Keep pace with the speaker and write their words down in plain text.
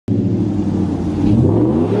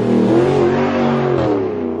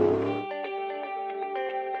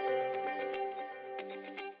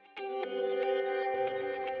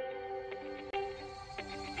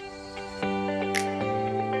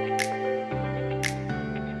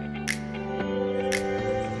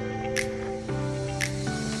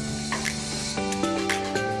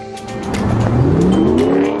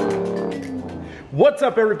What's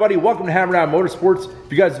up, everybody? Welcome to Hammer Down Motorsports.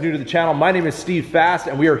 If you guys are new to the channel, my name is Steve Fast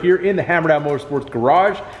and we are here in the Hammer Down Motorsports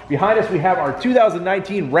garage. Behind us we have our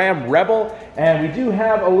 2019 Ram Rebel, and we do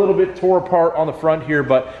have a little bit tore apart on the front here,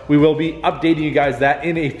 but we will be updating you guys that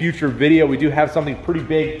in a future video. We do have something pretty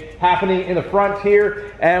big happening in the front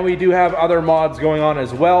here, and we do have other mods going on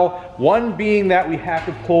as well. One being that we have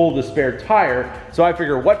to pull the spare tire, so I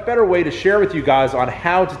figure what better way to share with you guys on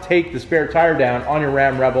how to take the spare tire down on your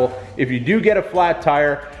Ram Rebel if you do get a flat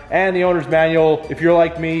tire. And the owner's manual, if you're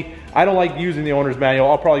like me, I don't like using the owner's manual.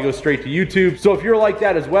 I'll probably go straight to YouTube. So if you're like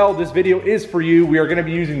that as well, this video is for you. We are gonna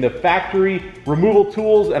be using the factory removal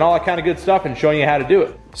tools and all that kind of good stuff and showing you how to do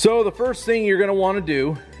it. So the first thing you're gonna wanna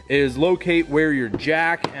do is locate where your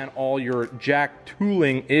jack and all your jack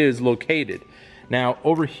tooling is located. Now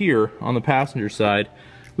over here on the passenger side,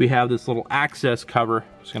 we have this little access cover.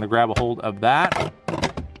 Just gonna grab a hold of that.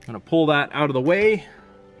 I'm gonna pull that out of the way.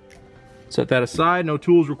 Set that aside, no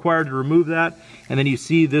tools required to remove that. And then you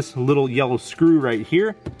see this little yellow screw right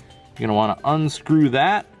here. You're gonna wanna unscrew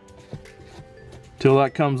that till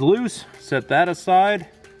that comes loose. Set that aside.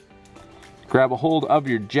 Grab a hold of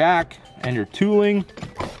your jack and your tooling.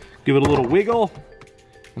 Give it a little wiggle,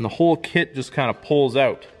 and the whole kit just kind of pulls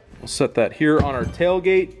out. We'll set that here on our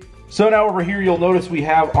tailgate. So now over here you'll notice we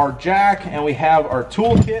have our jack and we have our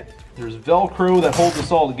tool kit. There's Velcro that holds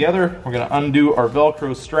this all together. We're gonna undo our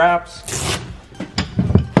Velcro straps.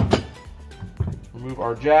 Remove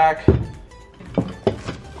our jack.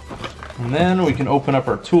 And then we can open up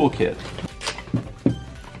our tool kit.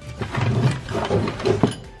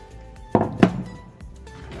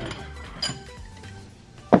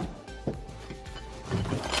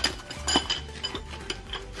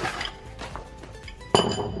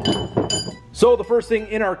 So the first thing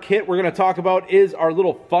in our kit we're gonna talk about is our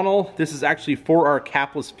little funnel. This is actually for our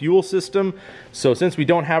capless fuel system. So since we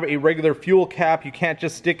don't have a regular fuel cap, you can't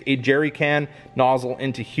just stick a jerry can nozzle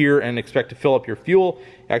into here and expect to fill up your fuel.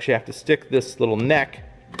 You actually have to stick this little neck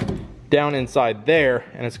down inside there,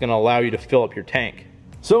 and it's gonna allow you to fill up your tank.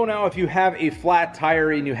 So now if you have a flat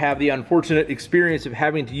tire and you have the unfortunate experience of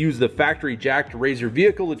having to use the factory jack to raise your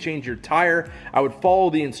vehicle to change your tire, I would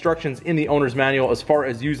follow the instructions in the owner's manual as far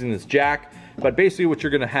as using this jack. But basically what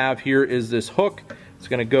you're gonna have here is this hook. It's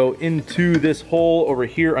gonna go into this hole over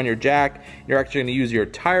here on your jack. You're actually gonna use your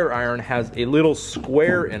tire iron, has a little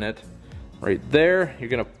square in it right there. You're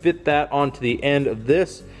gonna fit that onto the end of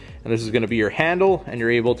this, and this is gonna be your handle, and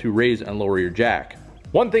you're able to raise and lower your jack.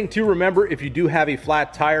 One thing to remember, if you do have a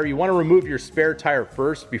flat tire, you wanna remove your spare tire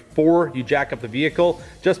first before you jack up the vehicle,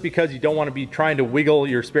 just because you don't wanna be trying to wiggle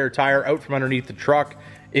your spare tire out from underneath the truck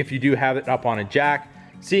if you do have it up on a jack,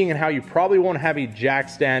 seeing in how you probably won't have a jack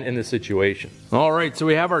stand in this situation. All right, so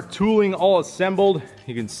we have our tooling all assembled.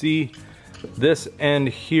 You can see this end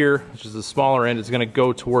here, which is the smaller end, is gonna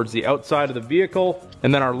go towards the outside of the vehicle.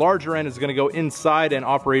 And then our larger end is gonna go inside and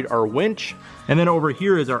operate our winch. And then over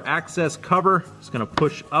here is our access cover. It's gonna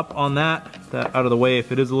push up on that out of the way.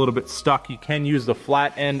 If it is a little bit stuck, you can use the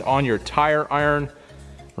flat end on your tire iron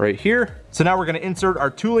right here. So now we're gonna insert our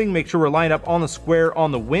tooling, make sure we're lined up on the square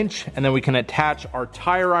on the winch, and then we can attach our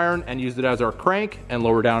tire iron and use it as our crank and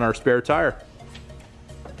lower down our spare tire.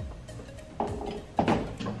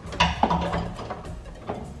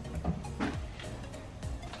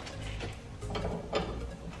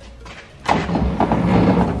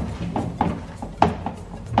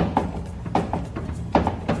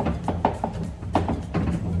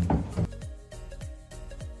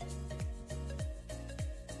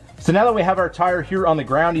 So now that we have our tire here on the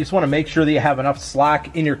ground, you just want to make sure that you have enough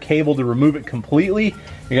slack in your cable to remove it completely.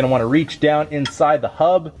 You're going to want to reach down inside the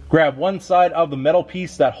hub, grab one side of the metal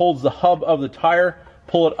piece that holds the hub of the tire,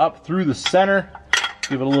 pull it up through the center,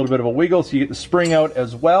 give it a little bit of a wiggle so you get the spring out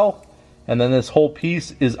as well, and then this whole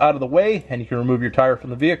piece is out of the way and you can remove your tire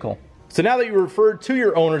from the vehicle. So now that you referred to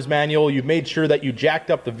your owner's manual, you've made sure that you jacked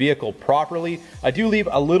up the vehicle properly. I do leave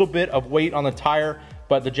a little bit of weight on the tire,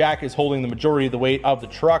 but the jack is holding the majority of the weight of the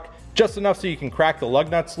truck, just enough so you can crack the lug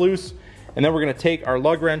nuts loose. And then we're gonna take our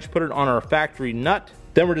lug wrench, put it on our factory nut.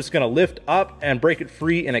 Then we're just gonna lift up and break it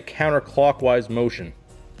free in a counterclockwise motion.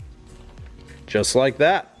 Just like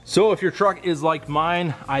that. So if your truck is like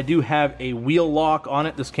mine, I do have a wheel lock on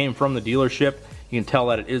it. This came from the dealership. You can tell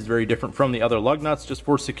that it is very different from the other lug nuts, just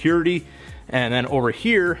for security. And then over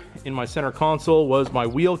here in my center console was my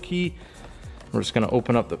wheel key. We're just gonna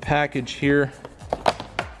open up the package here.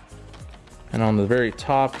 And on the very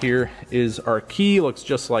top here is our key, looks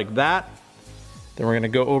just like that. Then we're gonna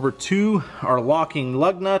go over to our locking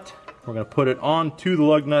lug nut. We're gonna put it onto the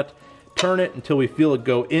lug nut, turn it until we feel it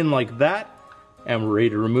go in like that, and we're ready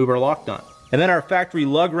to remove our lock nut. And then our factory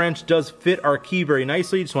lug wrench does fit our key very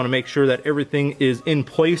nicely. Just want to make sure that everything is in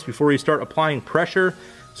place before we start applying pressure.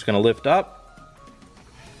 Just going to lift up.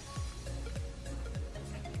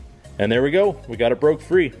 And there we go, we got it broke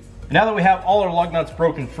free. Now that we have all our lug nuts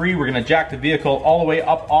broken free, we're gonna jack the vehicle all the way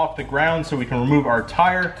up off the ground so we can remove our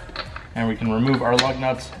tire and we can remove our lug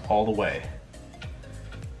nuts all the way.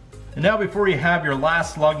 And now before you have your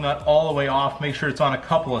last lug nut all the way off, make sure it's on a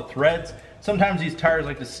couple of threads. Sometimes these tires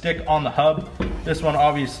like to stick on the hub. This one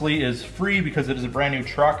obviously is free because it is a brand new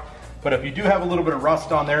truck. But if you do have a little bit of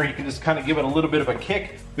rust on there, you can just kind of give it a little bit of a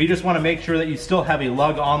kick. But you just want to make sure that you still have a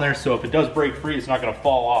lug on there, so if it does break free, it's not going to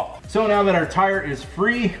fall off. So now that our tire is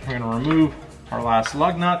free, we're going to remove our last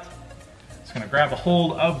lug nut. It's going to grab a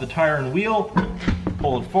hold of the tire and wheel,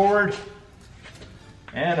 pull it forward,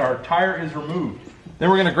 and our tire is removed. Then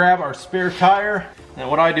we're going to grab our spare tire, and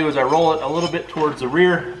what I do is I roll it a little bit towards the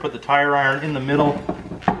rear, put the tire iron in the middle,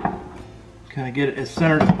 kind of get it as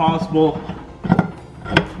centered as possible.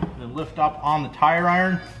 Lift up on the tire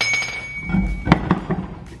iron,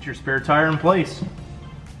 get your spare tire in place.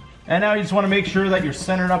 And now you just want to make sure that you're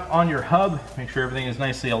centered up on your hub, make sure everything is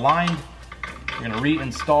nicely aligned. We're going to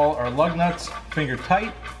reinstall our lug nuts, finger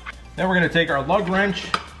tight. Then we're going to take our lug wrench,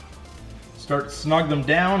 start to snug them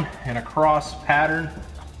down in a cross pattern.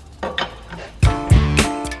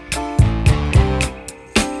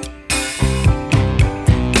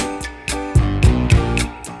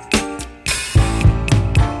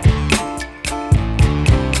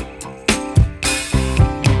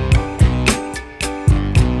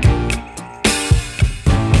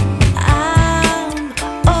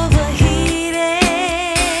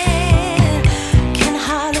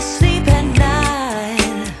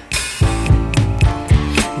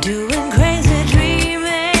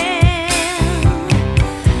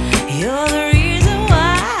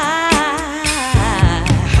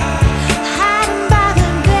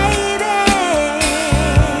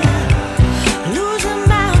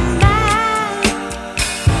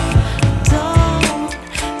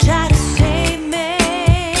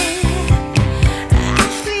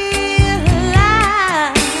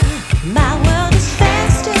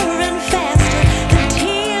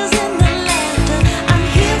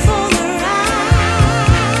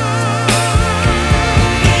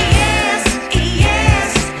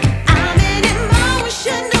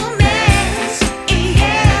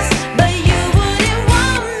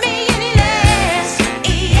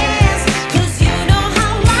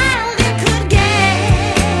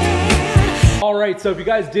 So if you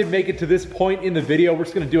guys did make it to this point in the video, we're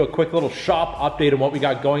just gonna do a quick little shop update on what we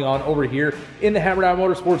got going on over here in the Hammer Down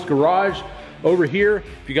Motorsports garage. Over here,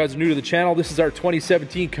 if you guys are new to the channel, this is our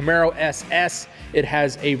 2017 Camaro SS. It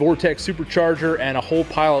has a Vortex supercharger and a whole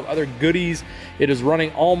pile of other goodies. It is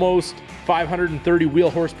running almost 530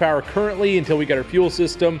 wheel horsepower currently until we get our fuel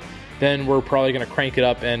system. Then we're probably gonna crank it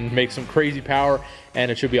up and make some crazy power, and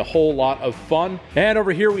it should be a whole lot of fun. And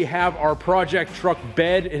over here we have our project truck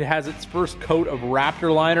bed. It has its first coat of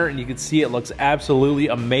Raptor liner, and you can see it looks absolutely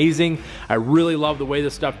amazing. I really love the way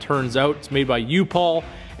this stuff turns out. It's made by U-Paul,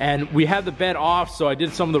 and we had the bed off, so I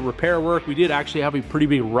did some of the repair work. We did actually have a pretty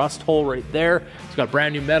big rust hole right there. It's got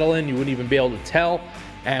brand new metal in, you wouldn't even be able to tell.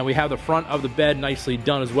 And we have the front of the bed nicely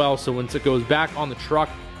done as well, so once it goes back on the truck,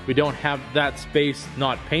 we don't have that space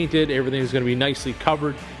not painted. Everything is going to be nicely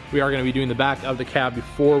covered. We are going to be doing the back of the cab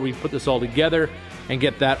before we put this all together and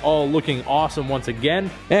get that all looking awesome once again.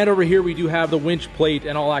 And over here we do have the winch plate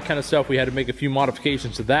and all that kind of stuff. We had to make a few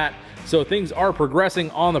modifications to that. So things are progressing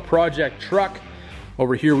on the project truck.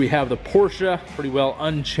 Over here we have the Porsche, pretty well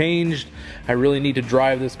unchanged. I really need to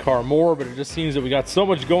drive this car more, but it just seems that we got so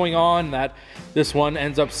much going on that this one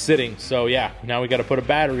ends up sitting. So yeah, now we got to put a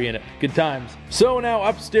battery in it. Good times. So now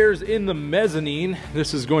upstairs in the mezzanine,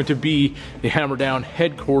 this is going to be the Hammer Down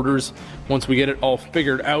headquarters. Once we get it all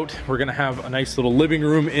figured out, we're gonna have a nice little living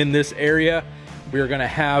room in this area. We are gonna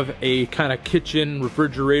have a kind of kitchen,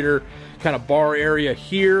 refrigerator, kind of bar area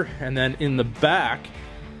here, and then in the back,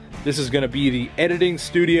 this is gonna be the editing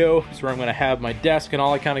studio. It's where I'm gonna have my desk and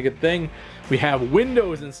all that kind of good thing. We have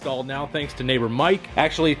windows installed now, thanks to neighbor Mike.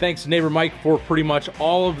 Actually, thanks to neighbor Mike for pretty much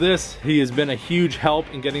all of this. He has been a huge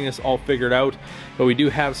help in getting this all figured out. But we do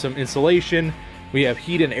have some insulation. We have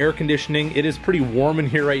heat and air conditioning. It is pretty warm in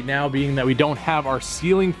here right now, being that we don't have our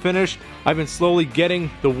ceiling finished. I've been slowly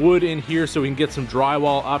getting the wood in here so we can get some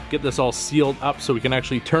drywall up, get this all sealed up so we can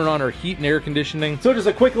actually turn on our heat and air conditioning. So just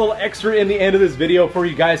a quick little extra in the end of this video for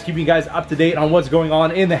you guys, keeping you guys up to date on what's going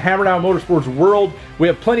on in the Hammer Down Motorsports world. We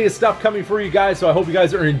have plenty of stuff coming for you guys, so I hope you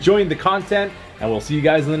guys are enjoying the content, and we'll see you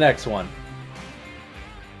guys in the next one.